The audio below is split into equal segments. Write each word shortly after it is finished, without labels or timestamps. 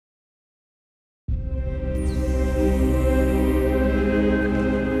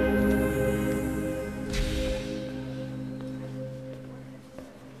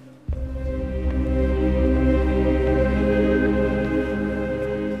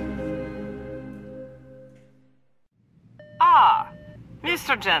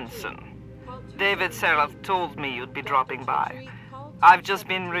Mr. Jensen, David Seraph told me you'd be dropping by. I've just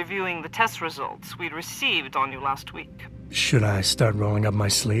been reviewing the test results we received on you last week. Should I start rolling up my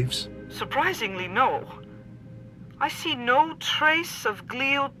sleeves? Surprisingly, no. I see no trace of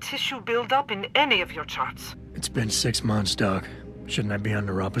glial tissue buildup in any of your charts. It's been 6 months, Doc. Shouldn't I be on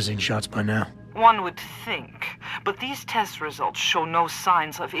neuropozyne shots by now? One would think, but these test results show no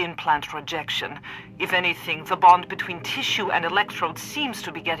signs of implant rejection. If anything, the bond between tissue and electrode seems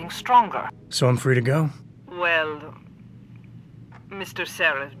to be getting stronger. So I'm free to go? Well, Mr.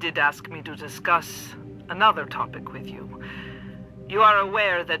 Seraph did ask me to discuss another topic with you. You are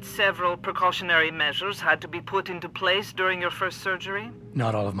aware that several precautionary measures had to be put into place during your first surgery?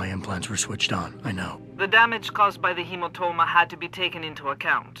 Not all of my implants were switched on, I know. The damage caused by the hematoma had to be taken into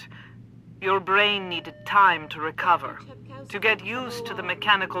account. Your brain needed time to recover, to get used to the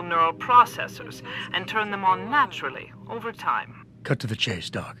mechanical neural processors and turn them on naturally over time. Cut to the chase,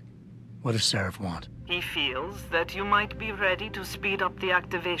 Doc. What does Seraph want? He feels that you might be ready to speed up the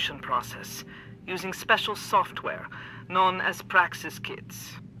activation process using special software known as Praxis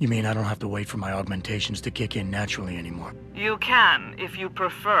kits. You mean I don't have to wait for my augmentations to kick in naturally anymore? You can, if you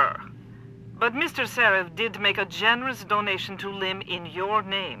prefer. But Mr. Seraph did make a generous donation to LIM in your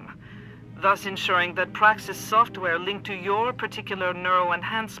name, thus ensuring that Praxis software linked to your particular neuro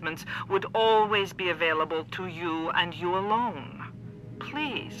enhancements would always be available to you and you alone.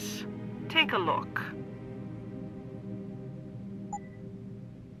 Please, take a look.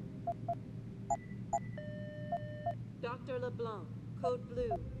 Dr. LeBlanc, code blue.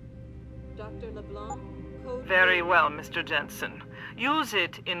 Dr. LeBlanc, code Very blue. well, Mr. Jensen. Use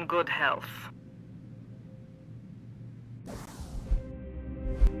it in good health.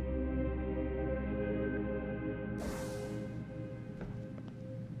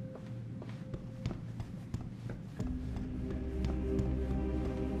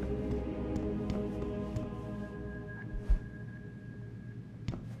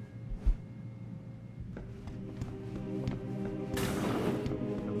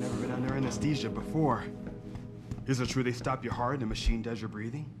 Anesthesia before. Is it true they stop your heart and the machine does your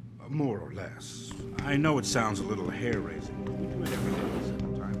breathing? More or less. I know it sounds a little hair-raising, but we do it every day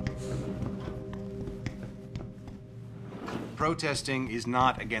several times. Protesting is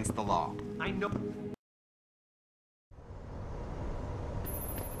not against the law. I know.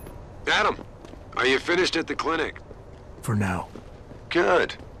 Adam, are you finished at the clinic? For now.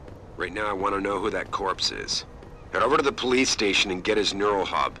 Good. Right now I want to know who that corpse is. Head over to the police station and get his neural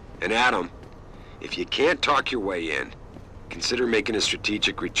hub. And Adam, if you can't talk your way in, consider making a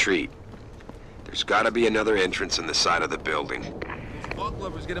strategic retreat. There's gotta be another entrance on the side of the building. These bug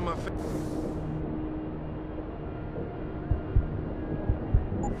lovers get in my face.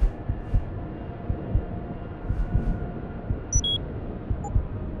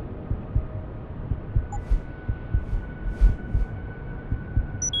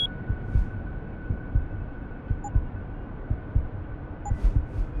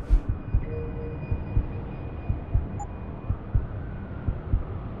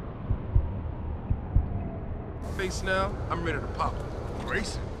 Now, I'm ready to pop.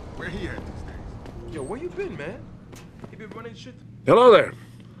 Grayson, where he at these days? Yo, where you been, man? You been running shit? Hello there.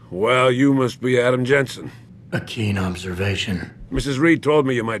 Well, you must be Adam Jensen. A keen observation. Mrs. Reed told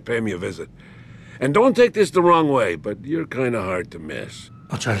me you might pay me a visit. And don't take this the wrong way, but you're kind of hard to miss.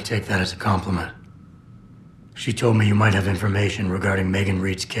 I'll try to take that as a compliment. She told me you might have information regarding Megan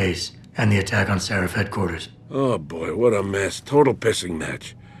Reed's case and the attack on Seraph headquarters. Oh boy, what a mess. Total pissing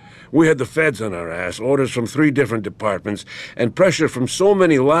match. We had the feds on our ass, orders from 3 different departments, and pressure from so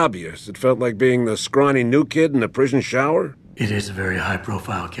many lobbyists it felt like being the scrawny new kid in the prison shower. It is a very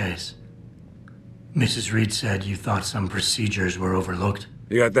high-profile case. Mrs. Reed said you thought some procedures were overlooked.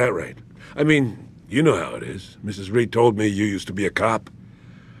 You got that right. I mean, you know how it is. Mrs. Reed told me you used to be a cop.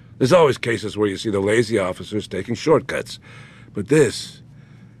 There's always cases where you see the lazy officers taking shortcuts. But this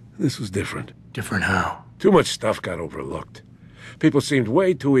was different. Different how? Too much stuff got overlooked. People seemed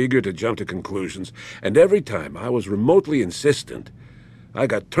way too eager to jump to conclusions, and every time I was remotely insistent, I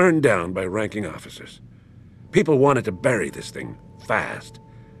got turned down by ranking officers. People wanted to bury this thing fast.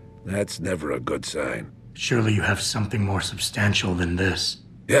 That's never a good sign. Surely you have something more substantial than this.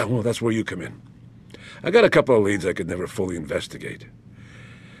 Yeah, well, that's where you come in. I got a couple of leads I could never fully investigate.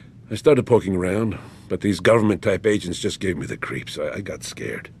 I started poking around, but these government-type agents just gave me the creeps. I got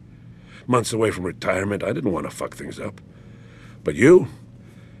scared. Months away from retirement, I didn't want to fuck things up. But you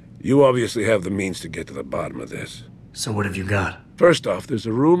obviously have the means to get to the bottom of this. So what have you got? First off, there's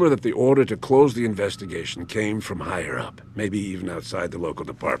a rumor that the order to close the investigation came from higher up, maybe even outside the local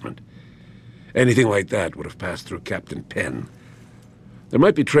department. Anything like that would have passed through Captain Penn. There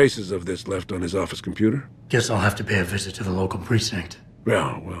might be traces of this left on his office computer. Guess I'll have to pay a visit to the local precinct.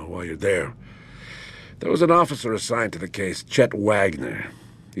 Well, while you're there, there was an officer assigned to the case, Chet Wagner.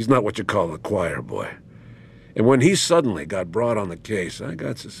 He's not what you call a choir boy. And when he suddenly got brought on the case, I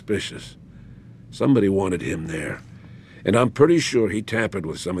got suspicious. Somebody wanted him there. And I'm pretty sure he tampered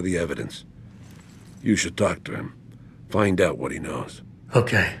with some of the evidence. You should talk to him. Find out what he knows.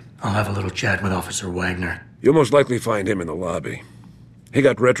 Okay, I'll have a little chat with Officer Wagner. You'll most likely find him in the lobby. He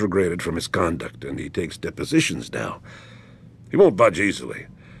got retrograded from his conduct, and he takes depositions now. He won't budge easily,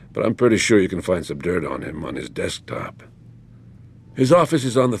 but I'm pretty sure you can find some dirt on him on his desktop. His office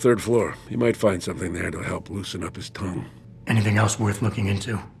is on the 3rd floor. You might find something there to help loosen up his tongue. Anything else worth looking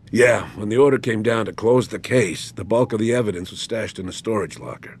into? Yeah, when the order came down to close the case, the bulk of the evidence was stashed in a storage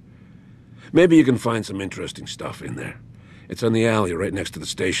locker. Maybe you can find some interesting stuff in there. It's on the alley right next to the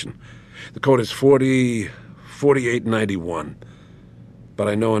station. The code is 4891. But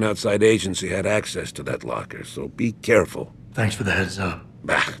I know an outside agency had access to that locker, so be careful. Thanks for the heads up.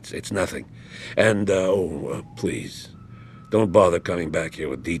 Bah, it's nothing. And, please, don't bother coming back here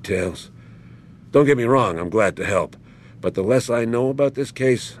with details. Don't get me wrong, I'm glad to help. But the less I know about this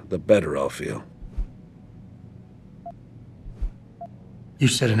case, the better I'll feel. You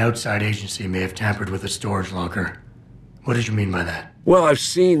said an outside agency may have tampered with a storage locker. What did you mean by that? Well, I've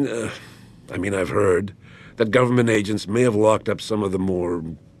heard that government agents may have locked up some of the more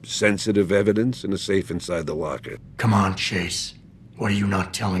sensitive evidence in a safe inside the locker. Come on, Chase. What are you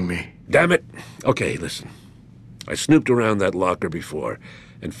not telling me? Damn it! Okay, listen. I snooped around that locker before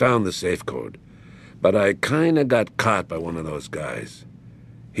and found the safe code. But I kinda got caught by one of those guys.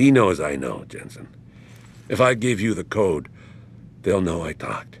 He knows I know, Jensen. If I give you the code, they'll know I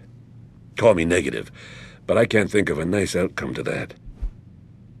talked. Call me negative, but I can't think of a nice outcome to that.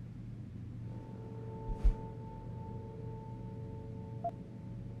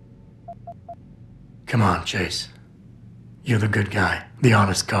 Come on, Chase. You're the good guy, the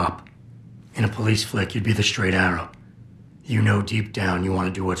honest cop. In a police flick, you'd be the straight arrow. You know deep down you want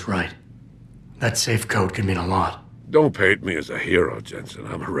to do what's right. That safe code could mean a lot. Don't paint me as a hero, Jensen.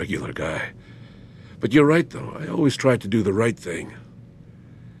 I'm a regular guy. But you're right, though. I always try to do the right thing.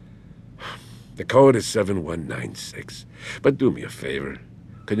 The code is 7196. But do me a favor.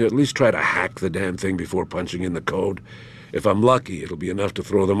 Can you at least try to hack the damn thing before punching in the code? If I'm lucky, it'll be enough to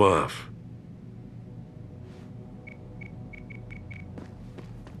throw them off.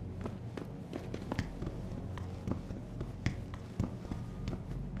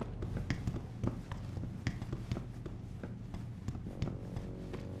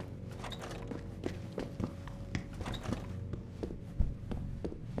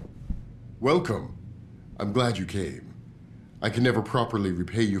 Welcome. I'm glad you came. I can never properly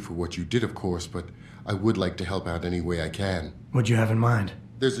repay you for what you did, of course, but I would like to help out any way I can. What'd you have in mind?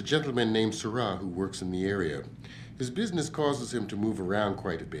 There's a gentleman named Sarah who works in the area. His business causes him to move around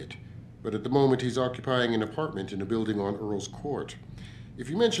quite a bit, but at the moment he's occupying an apartment in a building on Earl's Court. If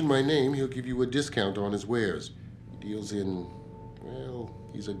you mention my name, he'll give you a discount on his wares. He deals in, well,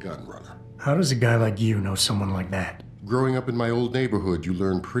 he's a gun runner. How does a guy like you know someone like that? Growing up in my old neighborhood, you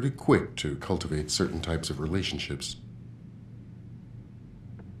learn pretty quick to cultivate certain types of relationships.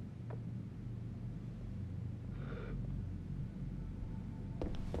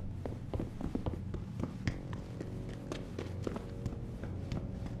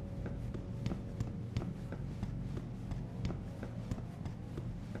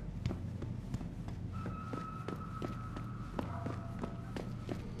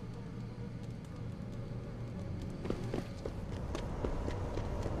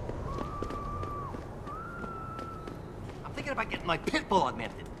 About getting my pit bull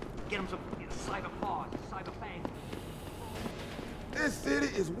augmented. Get him some cyber paws, cyber fangs. This city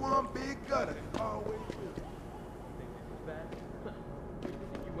is one big gutter. Always will. Think this is bad? The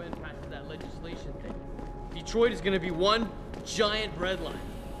UN passes that legislation thing. Detroit is gonna be one giant bread line.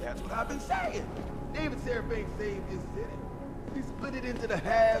 That's what I've been saying. David Serafine saved this city. He split it into the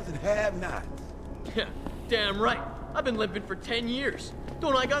haves and have-nots. Yeah, damn right. I've been limping for 10 years.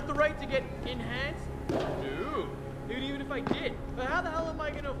 Don't I got the right to get enhanced? No. Dude, even if I did, how the hell am I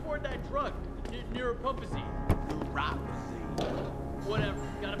gonna afford that drug? Neuropumposine. Neuropumposine. Whatever.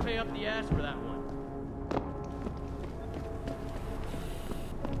 Gotta pay up the ass for that one.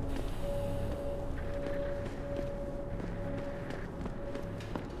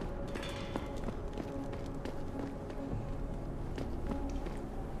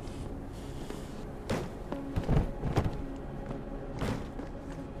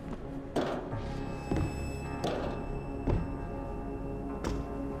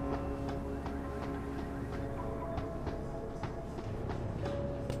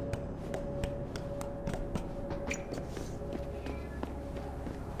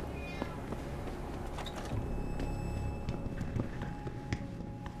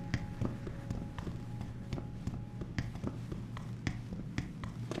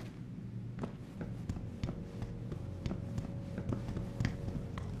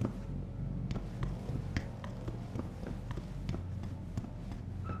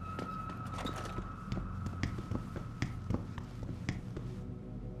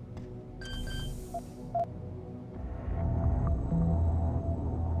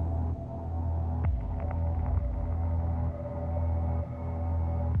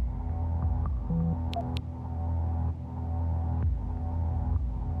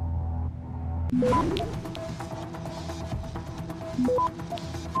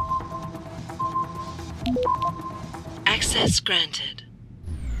 Access granted.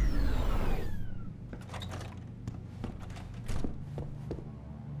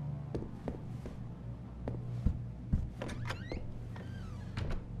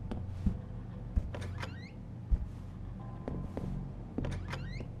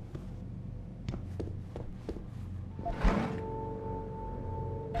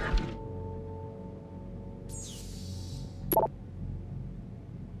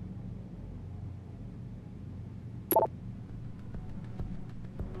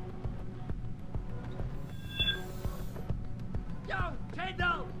 Yo,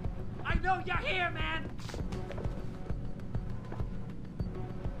 Kendall! I know you're here, man!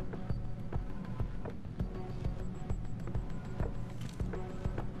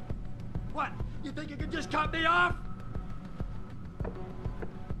 What? You think you can just cut me off?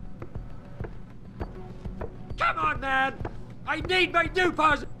 Come on, man! I need my new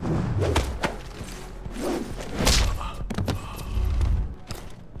puzzle!